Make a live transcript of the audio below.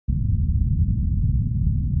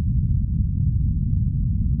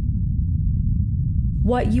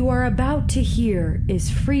What you are about to hear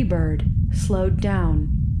is Freebird slowed down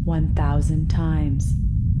 1,000 times.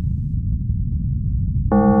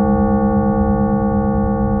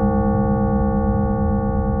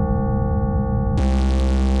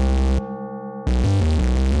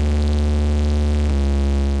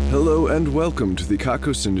 Hello and welcome to the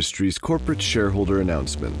Kakos Industries corporate shareholder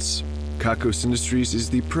announcements. Kakos Industries is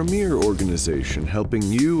the premier organization helping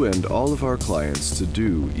you and all of our clients to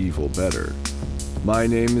do evil better. My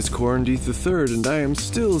name is Corin III and I am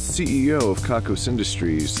still CEO of Kakos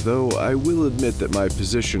Industries, though I will admit that my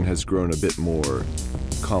position has grown a bit more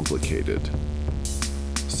complicated.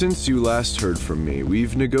 Since you last heard from me,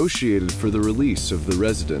 we've negotiated for the release of the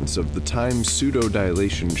residents of the Time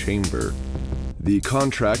Sudodilation Chamber. The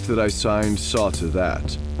contract that I signed saw to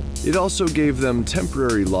that. It also gave them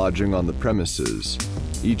temporary lodging on the premises.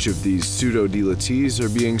 Each of these Sudodilatese are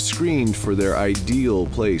being screened for their ideal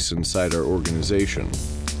place inside our organization.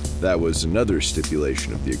 That was another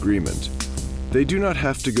stipulation of the agreement. They do not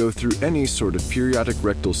have to go through any sort of periodic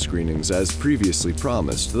rectal screenings as previously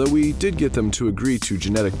promised, though we did get them to agree to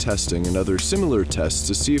genetic testing and other similar tests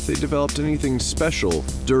to see if they developed anything special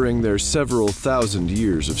during their several thousand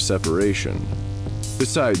years of separation.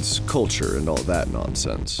 Besides culture and all that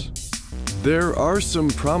nonsense. There are some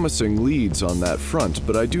promising leads on that front,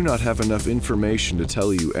 but I do not have enough information to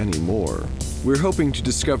tell you any more. We're hoping to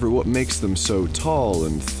discover what makes them so tall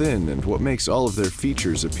and thin and what makes all of their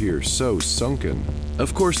features appear so sunken.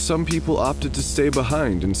 Of course, some people opted to stay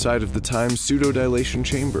behind inside of the Time Sudodilation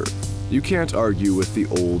Chamber. You can't argue with the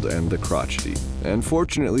old and the crotchety, and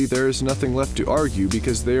fortunately there is nothing left to argue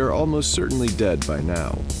because they are almost certainly dead by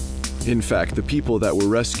now. In fact, the people that were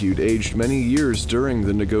rescued aged many years during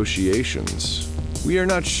the negotiations. We are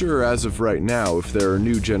not sure as of right now if there are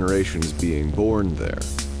new generations being born there.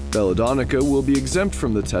 Belladonnica will be exempt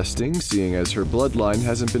from the testing, seeing as her bloodline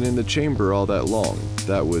hasn't been in the chamber all that long.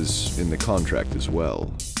 That was in the contract as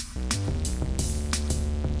well.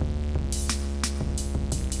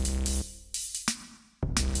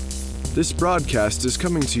 This broadcast is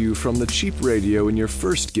coming to you from the cheap radio in your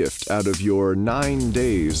first gift out of your 9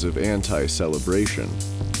 days of anti-celebration.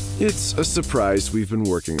 It's a surprise we've been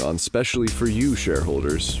working on specially for you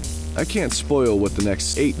shareholders. I can't spoil what the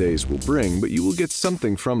next 8 days will bring, but you will get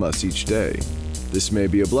something from us each day. This may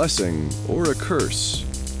be a blessing or a curse.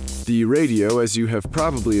 The radio, as you have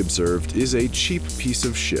probably observed, is a cheap piece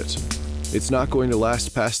of shit. It's not going to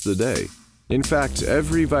last past the day. In fact,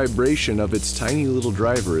 every vibration of its tiny little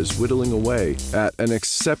driver is whittling away at an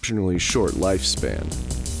exceptionally short lifespan.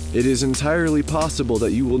 It is entirely possible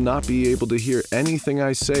that you will not be able to hear anything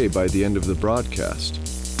I say by the end of the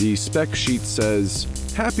broadcast. The spec sheet says,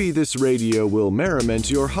 "Happy this radio will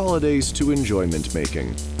merriment your holidays to enjoyment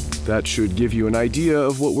making." That should give you an idea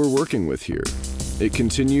of what we're working with here. It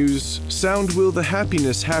continues, "Sound will the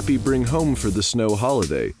happiness happy bring home for the snow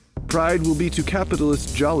holiday. Pride will be to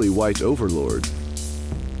capitalist jolly white overlord."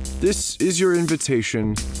 This is your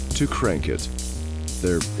invitation to crank it.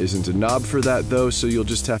 There isn't a knob for that though, so you'll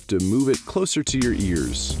just have to move it closer to your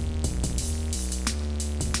ears.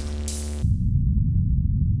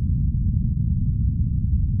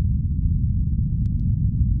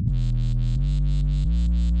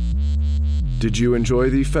 Did you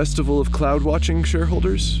enjoy the Festival of Cloud Watching,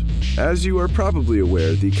 shareholders? As you are probably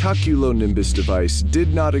aware, the Cumulonimbus device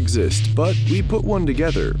did not exist, but we put one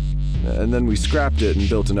together. And then we scrapped it and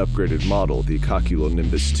built an upgraded model, the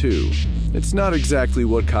Cumulonimbus 2. It's not exactly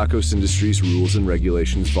what Kakos Industries Rules and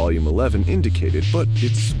Regulations Volume 11 indicated, but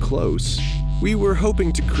it's close. We were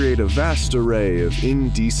hoping to create a vast array of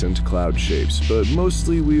indecent cloud shapes, but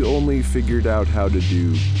mostly we only figured out how to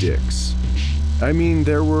do dicks. I mean,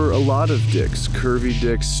 there were a lot of dicks, curvy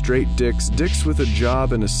dicks, straight dicks, dicks with a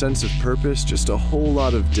job and a sense of purpose, just a whole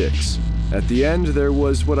lot of dicks. At the end, there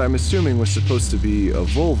was what I'm assuming was supposed to be a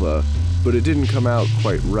vulva, but it didn't come out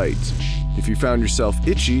quite right. If you found yourself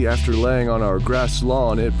itchy after laying on our grass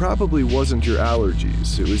lawn, it probably wasn't your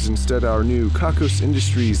allergies. It was instead our new Kakos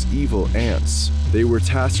Industries evil ants. They were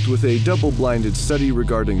tasked with a double-blinded study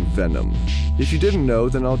regarding venom. If you didn't know,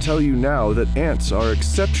 then I'll tell you now that ants are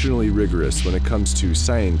exceptionally rigorous when it comes to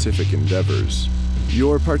scientific endeavors.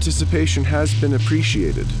 Your participation has been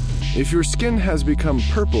appreciated. If your skin has become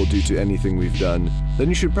purple due to anything we've done, then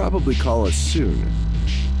you should probably call us soon.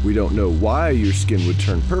 We don't know why your skin would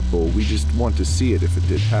turn purple, we just want to see it if it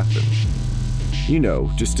did happen. You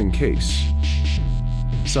know, just in case.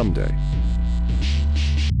 Someday.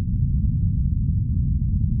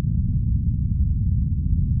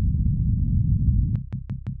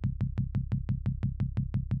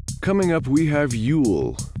 Coming up, we have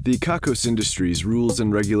Yule. The Kakos Industries Rules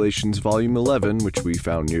and Regulations Volume 11, which we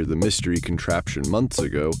found near the mystery contraption months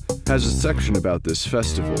ago, has a section about this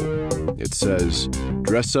festival. It says,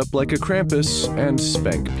 "Dress up like a Krampus and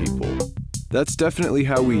spank people." That's definitely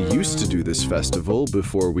how we used to do this festival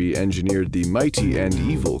before we engineered the mighty and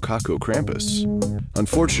evil Kako Krampus.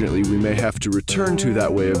 Unfortunately, we may have to return to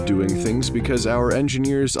that way of doing things because our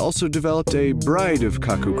engineers also developed a bride of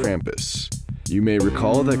Kako Krampus. You may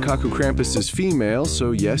recall that Kako Krampus is female,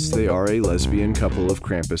 so yes, they are a lesbian couple of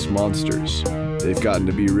Krampus monsters. They've gotten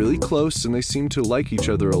to be really close and they seem to like each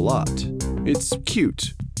other a lot. It's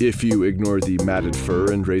cute, if you ignore the matted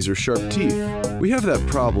fur and razor-sharp teeth. We have that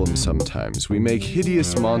problem sometimes. We make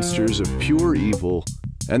hideous monsters of pure evil,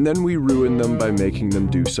 and then we ruin them by making them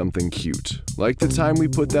do something cute. Like the time we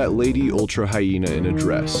put that lady ultra hyena in a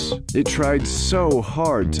dress. It tried so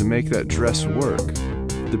hard to make that dress work.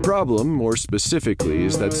 The problem, more specifically,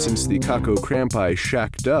 is that since the Kako Krampi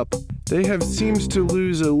shacked up, they have seemed to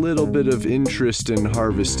lose a little bit of interest in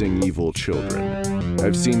harvesting evil children.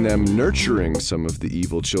 I've seen them nurturing some of the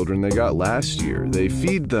evil children they got last year. They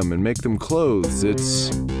feed them and make them clothes.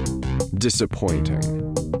 It's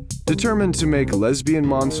disappointing. Determined to make lesbian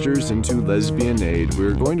monsters into lesbian aid,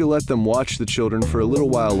 we're going to let them watch the children for a little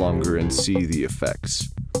while longer and see the effects.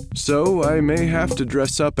 So, I may have to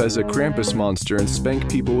dress up as a Krampus monster and spank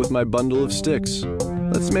people with my bundle of sticks.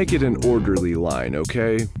 Let's make it an orderly line,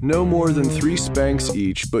 okay? No more than 3 spanks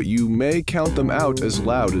each, but you may count them out as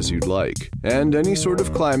loud as you'd like. And any sort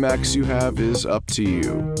of climax you have is up to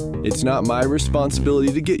you. It's not my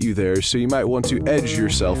responsibility to get you there, so you might want to edge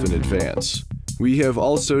yourself in advance. We have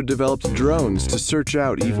also developed drones to search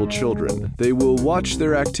out evil children. They will watch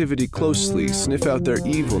their activity closely, sniff out their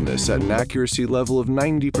evilness at an accuracy level of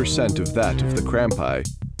 90% of that of the Krampi,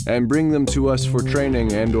 and bring them to us for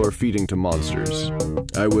training and/or feeding to monsters.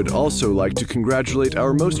 I would also like to congratulate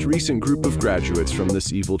our most recent group of graduates from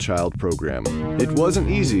this Evil Child program. It wasn't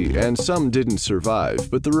easy, and some didn't survive,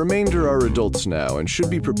 but the remainder are adults now and should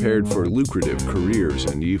be prepared for lucrative careers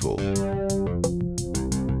in evil.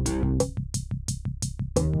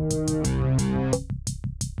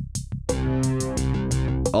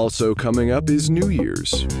 Also coming up is New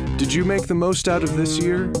Year's. Did you make the most out of this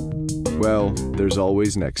year? Well, there's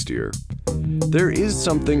always next year. There is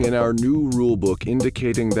something in our new rulebook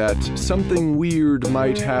indicating that something weird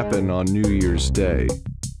might happen on New Year's Day.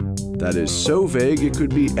 That is so vague it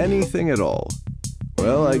could be anything at all.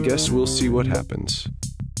 Well, I guess we'll see what happens.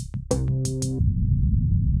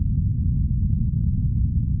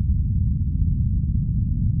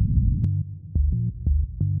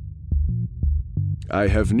 I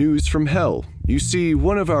have news from hell. You see,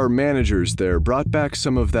 one of our managers there brought back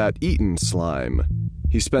some of that Eatin Slime.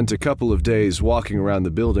 He spent a couple of days walking around the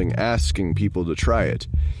building asking people to try it.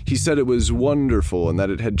 He said it was wonderful and that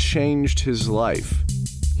it had changed his life.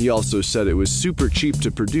 He also said it was super cheap to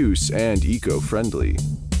produce and eco-friendly.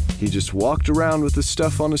 He just walked around with the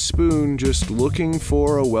stuff on a spoon, just looking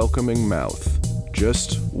for a welcoming mouth.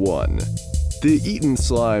 Just one. The Eatin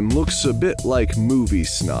Slime looks a bit like movie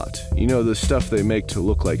snot. You know, the stuff they make to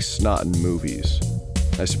look like snot in movies.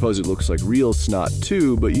 I suppose it looks like real snot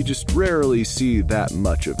too, but you just rarely see that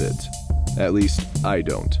much of it. At least, I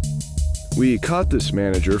don't. We caught this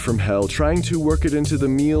manager from hell trying to work it into the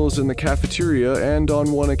meals in the cafeteria and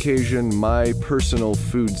on one occasion, my personal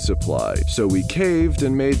food supply. So we caved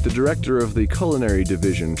and made the director of the culinary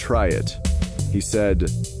division try it. He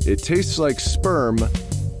said, "It tastes like sperm,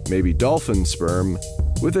 maybe dolphin sperm,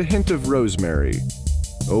 with a hint of rosemary.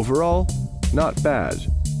 Overall, not bad."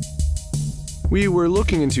 We were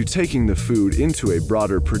looking into taking the food into a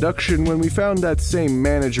broader production when we found that same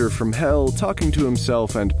manager from hell talking to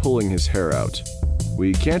himself and pulling his hair out.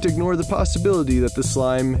 We can't ignore the possibility that the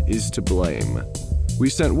slime is to blame. We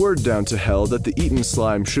sent word down to hell that the Eatin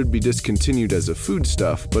Slime should be discontinued as a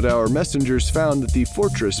foodstuff, but our messengers found that the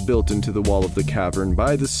fortress built into the wall of the cavern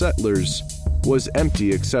by the settlers was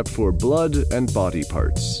empty except for blood and body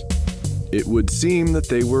parts. It would seem that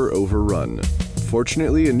they were overrun.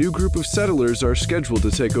 Fortunately, a new group of settlers are scheduled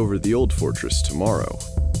to take over the old fortress tomorrow.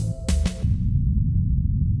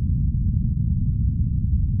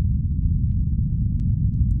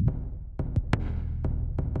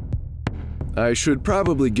 I should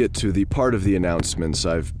probably get to the part of the announcements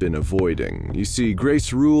I've been avoiding. You see,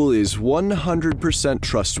 Grace Rule is 100%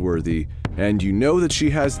 trustworthy, and you know that she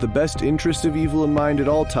has the best interest of evil in mind at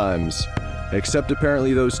all times, except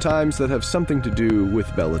apparently those times that have something to do with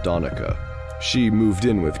Belladonnica. She moved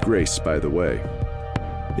in with Grace, by the way.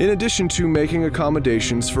 In addition to making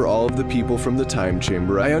accommodations for all of the people from the time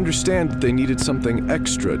chamber, I understand that they needed something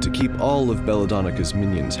extra to keep all of Belladonnica's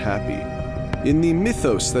minions happy. In the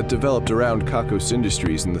mythos that developed around Kakos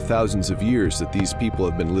Industries in the thousands of years that these people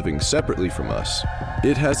have been living separately from us,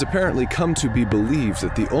 it has apparently come to be believed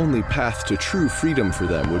that the only path to true freedom for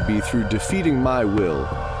them would be through defeating my will,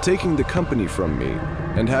 taking the company from me,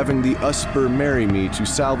 and having the Usper marry me to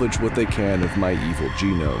salvage what they can of my evil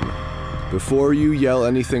genome. Before you yell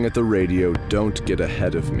anything at the radio, don't get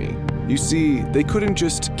ahead of me. You see, they couldn't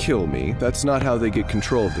just kill me. That's not how they get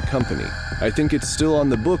control of the company. I think it's still on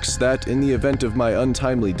the books that, in the event of my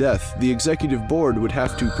untimely death, the executive board would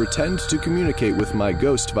have to pretend to communicate with my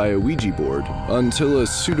ghost via Ouija board until a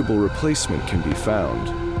suitable replacement can be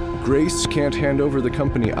found. Grace can't hand over the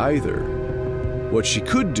company either. What she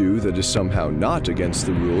could do that is somehow not against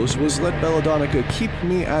the rules was let Belladonnica keep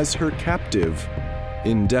me as her captive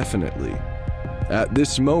indefinitely. At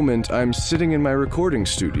this moment, I'm sitting in my recording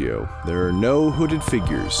studio. There are no hooded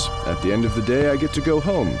figures. At the end of the day, I get to go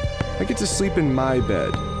home. I get to sleep in my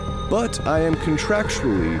bed. But I am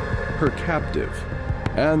contractually her captive,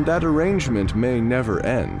 and that arrangement may never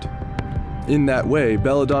end. In that way,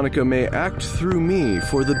 Belladonnica may act through me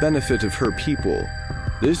for the benefit of her people.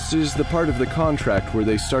 This is the part of the contract where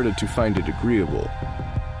they started to find it agreeable.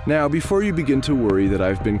 Now, before you begin to worry that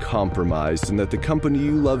I've been compromised and that the company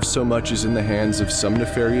you love so much is in the hands of some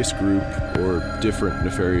nefarious group, or different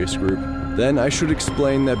nefarious group, then I should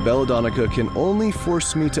explain that Belladonnica can only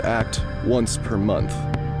force me to act once per month.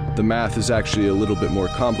 The math is actually a little bit more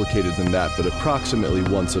complicated than that, but approximately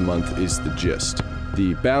once a month is the gist.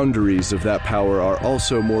 The boundaries of that power are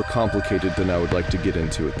also more complicated than I would like to get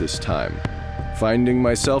into at this time. Finding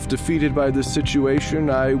myself defeated by this situation,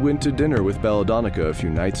 I went to dinner with Belladonnica a few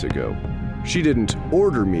nights ago. She didn't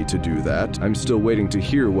order me to do that. I'm still waiting to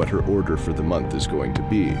hear what her order for the month is going to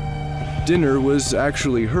be. Dinner was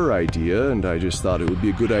actually her idea, and I just thought it would be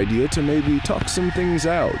a good idea to maybe talk some things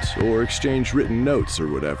out, or exchange written notes or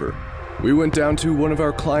whatever. We went down to one of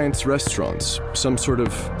our clients' restaurants, some sort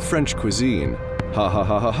of French cuisine. Ha ha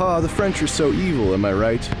ha ha ha, the French are so evil, am I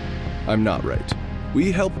right? I'm not right.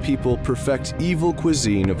 We help people perfect evil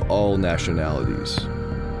cuisine of all nationalities.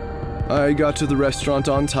 I got to the restaurant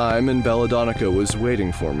on time and Belladonnica was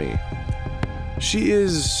waiting for me. She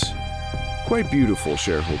is quite beautiful,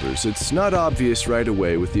 shareholders. It's not obvious right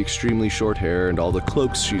away with the extremely short hair and all the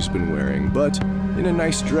cloaks she's been wearing, but in a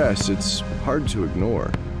nice dress, it's hard to ignore.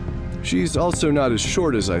 She's also not as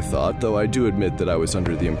short as I thought, though I do admit that I was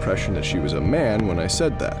under the impression that she was a man when I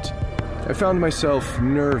said that. I found myself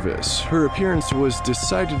nervous. Her appearance was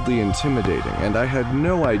decidedly intimidating, and I had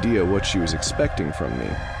no idea what she was expecting from me.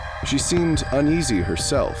 She seemed uneasy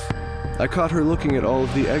herself. I caught her looking at all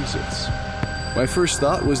of the exits. My first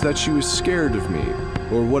thought was that she was scared of me,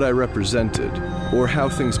 or what I represented, or how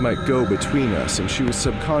things might go between us, and she was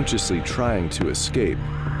subconsciously trying to escape.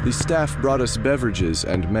 The staff brought us beverages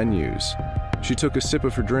and menus. She took a sip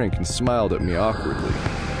of her drink and smiled at me awkwardly.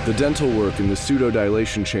 The dental work in the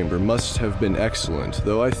Sudodilatese chamber must have been excellent,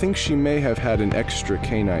 though I think she may have had an extra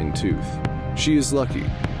canine tooth. She is lucky.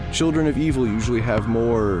 Children of evil usually have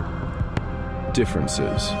more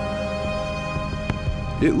differences.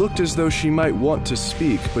 It looked as though she might want to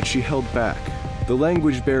speak, but she held back. The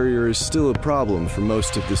language barrier is still a problem for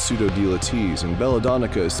most of the Sudodilatese, and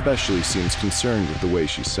Belladonnica especially seems concerned with the way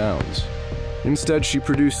she sounds. Instead, she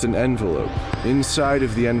produced an envelope. Inside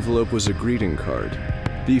of the envelope was a greeting card.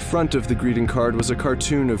 The front of the greeting card was a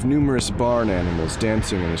cartoon of numerous barn animals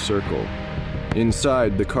dancing in a circle.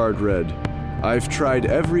 Inside, the card read, "I've tried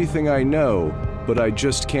everything I know, but I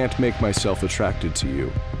just can't make myself attracted to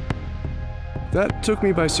you." That took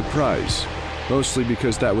me by surprise, mostly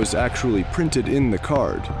because that was actually printed in the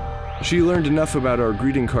card. She learned enough about our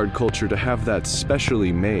greeting card culture to have that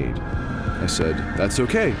specially made. I said, "That's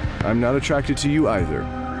okay. I'm not attracted to you either."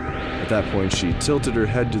 At that point, she tilted her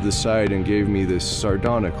head to the side and gave me this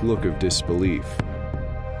sardonic look of disbelief.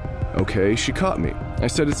 Okay, she caught me. I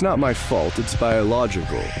said, "It's not my fault, it's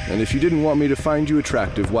biological, and if you didn't want me to find you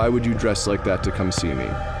attractive, why would you dress like that to come see me?"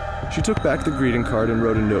 She took back the greeting card and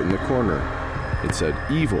wrote a note in the corner. It said,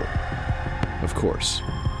 "Evil." Of course.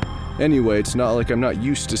 Anyway, it's not like I'm not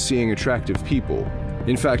used to seeing attractive people.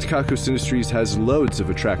 In fact, Kakos Industries has loads of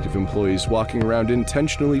attractive employees walking around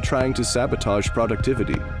intentionally trying to sabotage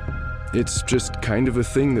productivity. It's just kind of a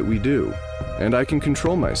thing that we do, and I can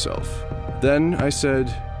control myself. Then I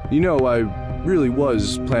said, "You know, I really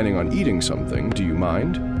was planning on eating something, do you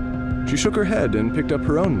mind?" She shook her head and picked up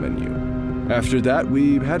her own menu. After that,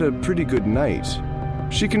 we had a pretty good night.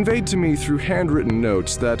 She conveyed to me through handwritten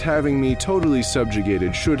notes that having me totally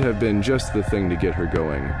subjugated should have been just the thing to get her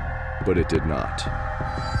going, but it did not.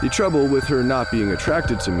 The trouble with her not being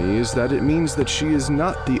attracted to me is that it means that she is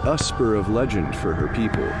not the Usper of legend for her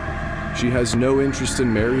people. She has no interest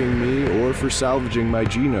in marrying me or for salvaging my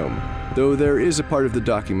genome, though there is a part of the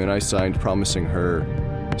document I signed promising her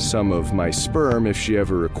some of my sperm if she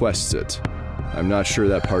ever requests it. I'm not sure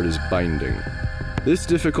that part is binding. This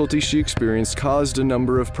difficulty she experienced caused a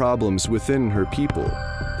number of problems within her people.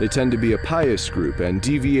 They tend to be a pious group, and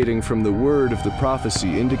deviating from the word of the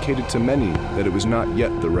prophecy indicated to many that it was not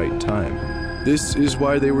yet the right time. This is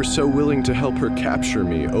why they were so willing to help her capture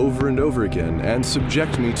me over and over again and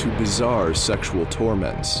subject me to bizarre sexual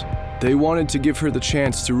torments. They wanted to give her the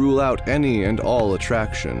chance to rule out any and all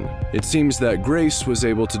attraction. It seems that Grace was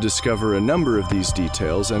able to discover a number of these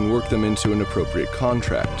details and work them into an appropriate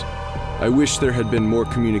contract. I wish there had been more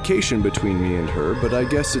communication between me and her, but I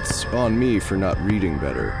guess it's on me for not reading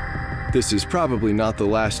better. This is probably not the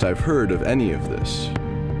last I've heard of any of this.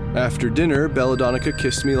 After dinner, Belladonnica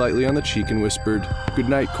kissed me lightly on the cheek and whispered, "Good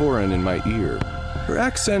night, Corin," in my ear. Her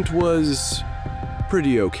accent was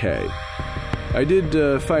pretty okay. I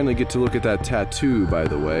did finally get to look at that tattoo, by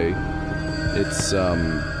the way. It's,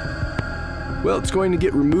 well, it's going to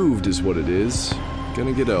get removed is what it is.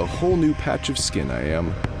 Gonna get a whole new patch of skin, I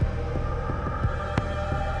am.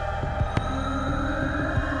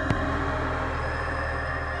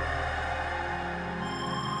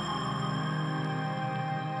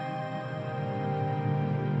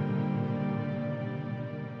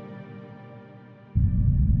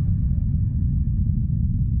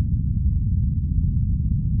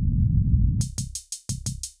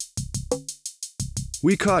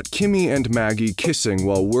 We caught Kimmy and Maggie kissing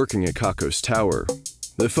while working at Kakos Tower.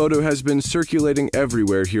 The photo has been circulating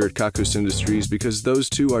everywhere here at Kakos Industries because those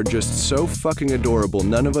two are just so fucking adorable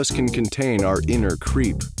none of us can contain our inner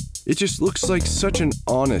creep. It just looks like such an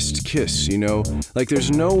honest kiss, you know? Like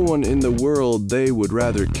there's no one in the world they would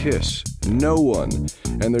rather kiss. No one.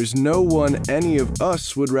 And there's no one any of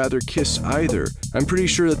us would rather kiss either. I'm pretty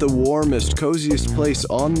sure that the warmest, coziest place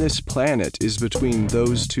on this planet is between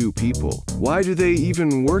those two people. Why do they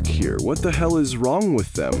even work here? What the hell is wrong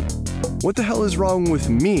with them? What the hell is wrong with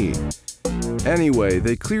me? Anyway,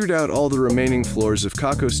 they cleared out all the remaining floors of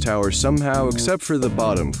Kakos Tower somehow except for the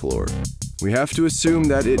bottom floor. We have to assume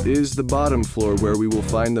that it is the bottom floor where we will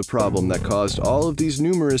find the problem that caused all of these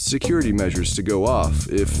numerous security measures to go off,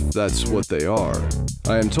 if that's what they are.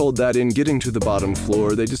 I am told that in getting to the bottom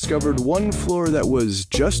floor, they discovered one floor that was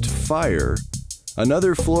just fire,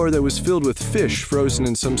 another floor that was filled with fish frozen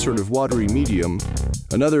in some sort of watery medium,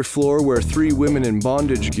 another floor where 3 women in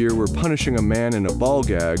bondage gear were punishing a man in a ball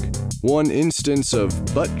gag, one instance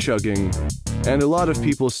of butt chugging, and a lot of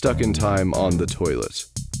people stuck in time on the toilet.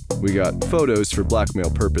 We got photos for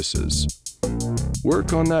blackmail purposes.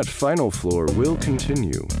 Work on that final floor will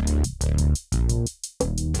continue.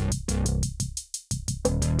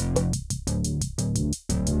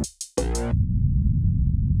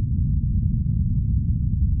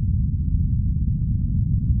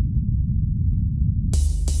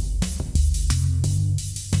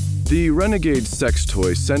 The Renegade sex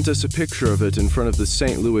toy sent us a picture of it in front of the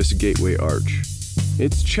St. Louis Gateway Arch.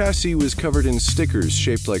 Its chassis was covered in stickers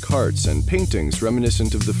shaped like hearts and paintings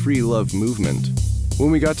reminiscent of the free love movement. When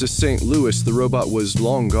we got to St. Louis, the robot was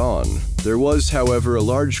long gone. There was, however, a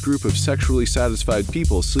large group of sexually satisfied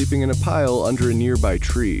people sleeping in a pile under a nearby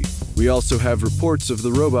tree. We also have reports of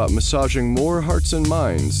the robot massaging more hearts and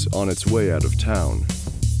minds on its way out of town.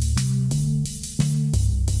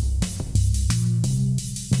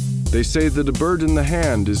 They say that a bird in the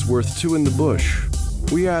hand is worth 2 in the bush.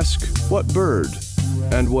 We ask, what bird?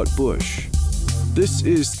 And what bush? This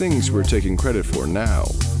is things we're taking credit for now.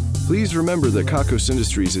 Please remember that Kakos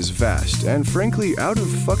Industries is vast and frankly out of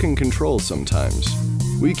fucking control sometimes.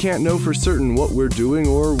 We can't know for certain what we're doing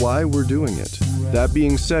or why we're doing it. That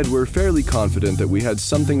being said, we're fairly confident that we had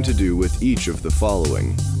something to do with each of the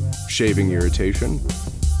following: shaving irritation,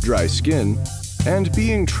 dry skin, and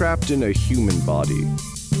being trapped in a human body.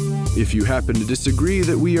 If you happen to disagree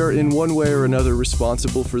that we are in one way or another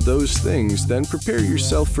responsible for those things, then prepare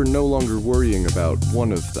yourself for no longer worrying about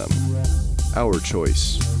one of them. Our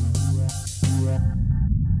choice.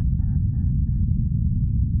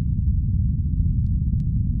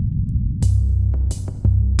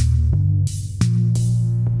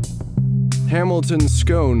 Hamilton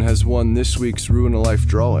Scone has won this week's Ruin a Life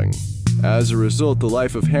drawing. As a result, the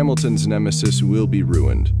life of Hamilton's nemesis will be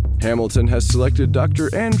ruined. Hamilton has selected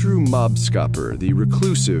Dr. Andrew Mobscopper, the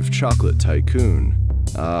reclusive chocolate tycoon.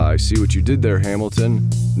 Ah, I see what you did there, Hamilton.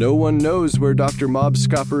 No one knows where Dr.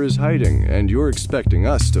 Mobscopper is hiding, and you're expecting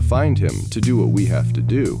us to find him to do what we have to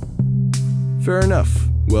do. Fair enough.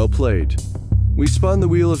 Well played. We spun the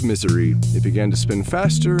wheel of misery. It began to spin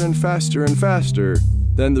faster and faster and faster.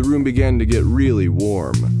 Then the room began to get really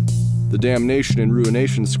warm. The Damnation and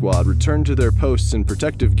Ruination Squad returned to their posts in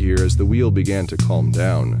protective gear as the wheel began to calm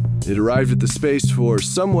down. It arrived at the space for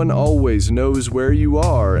someone always knows where you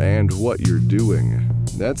are and what you're doing.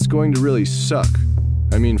 That's going to really suck.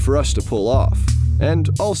 I mean, for us to pull off. And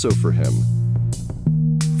also for him.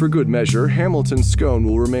 For good measure, Hamilton Scone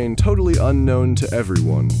will remain totally unknown to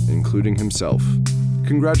everyone, including himself.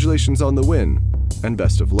 Congratulations on the win, and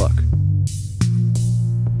best of luck.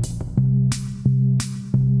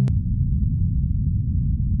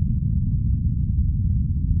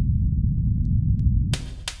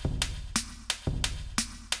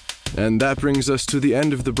 And that brings us to the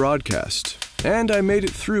end of the broadcast. And I made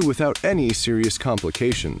it through without any serious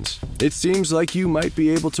complications. It seems like you might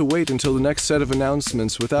be able to wait until the next set of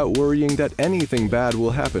announcements without worrying that anything bad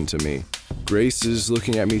will happen to me. Grace is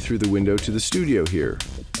looking at me through the window to the studio here.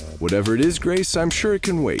 Whatever it is, Grace, I'm sure it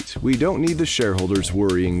can wait. We don't need the shareholders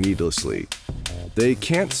worrying needlessly. They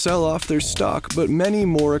can't sell off their stock, but many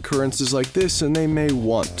more occurrences like this, and they may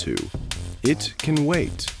want to. It can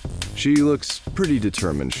wait. She looks pretty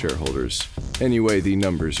determined, shareholders. Anyway, the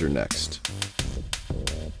numbers are next.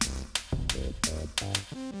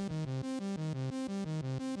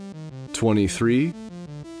 $23,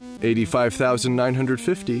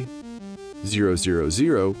 $85,950,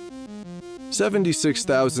 000,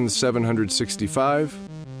 $76,765,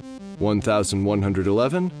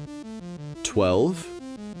 $1,111, $12,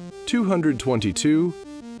 $222,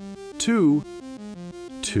 $2,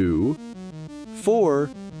 $2, $4,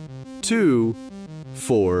 $2,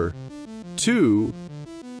 $4, $2,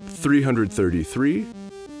 $333,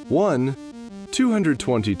 $1,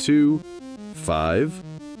 $222, $5,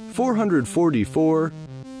 $444,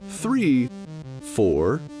 $3,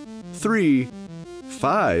 $4, $3,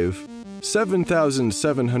 $5,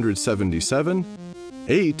 $7,777,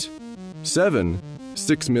 $8, $7,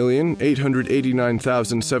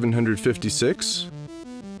 $6,889,756,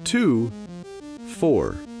 $2,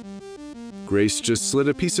 $4. Grace just slid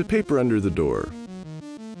a piece of paper under the door.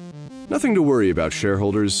 Nothing to worry about,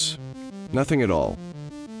 shareholders. Nothing at all.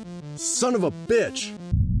 Son of a bitch!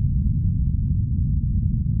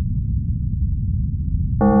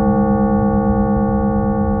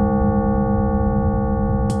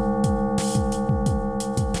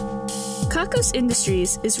 Kakos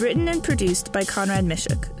Industries is written and produced by Conrad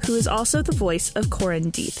Mishuk, who is also the voice of Corin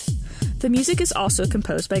and Belladonnica. The music is also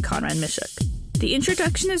composed by Conrad Mishuk. The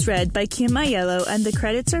introduction is read by Kim Aiello, and the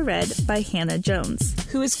credits are read by Hannah Jones,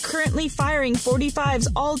 who is currently firing 45s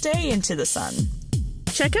all day into the sun.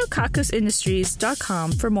 Check out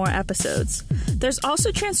kakosindustries.com for more episodes. There's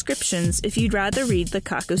also transcriptions if you'd rather read the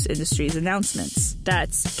Kakos Industries announcements.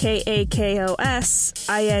 That's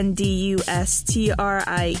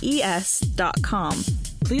KAKOSINDUSTRIES.com.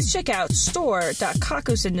 Please check out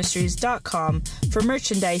store.kakosindustries.com for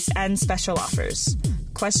merchandise and special offers.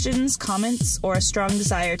 Questions, comments, or a strong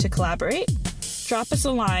desire to collaborate? Drop us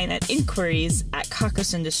a line at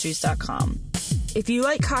inquiries@kakosindustries.com. If you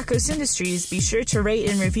like Kakos Industries, be sure to rate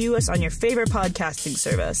and review us on your favorite podcasting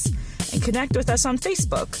service. And connect with us on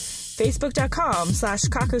Facebook,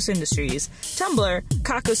 facebook.com/Kakos Industries, Tumblr,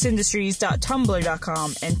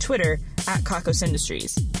 kakosindustries.tumblr.com, and Twitter @Kakos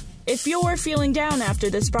Industries. If you're feeling down after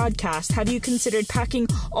this broadcast, have you considered packing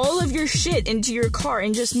all of your shit into your car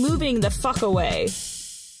and just moving the fuck away?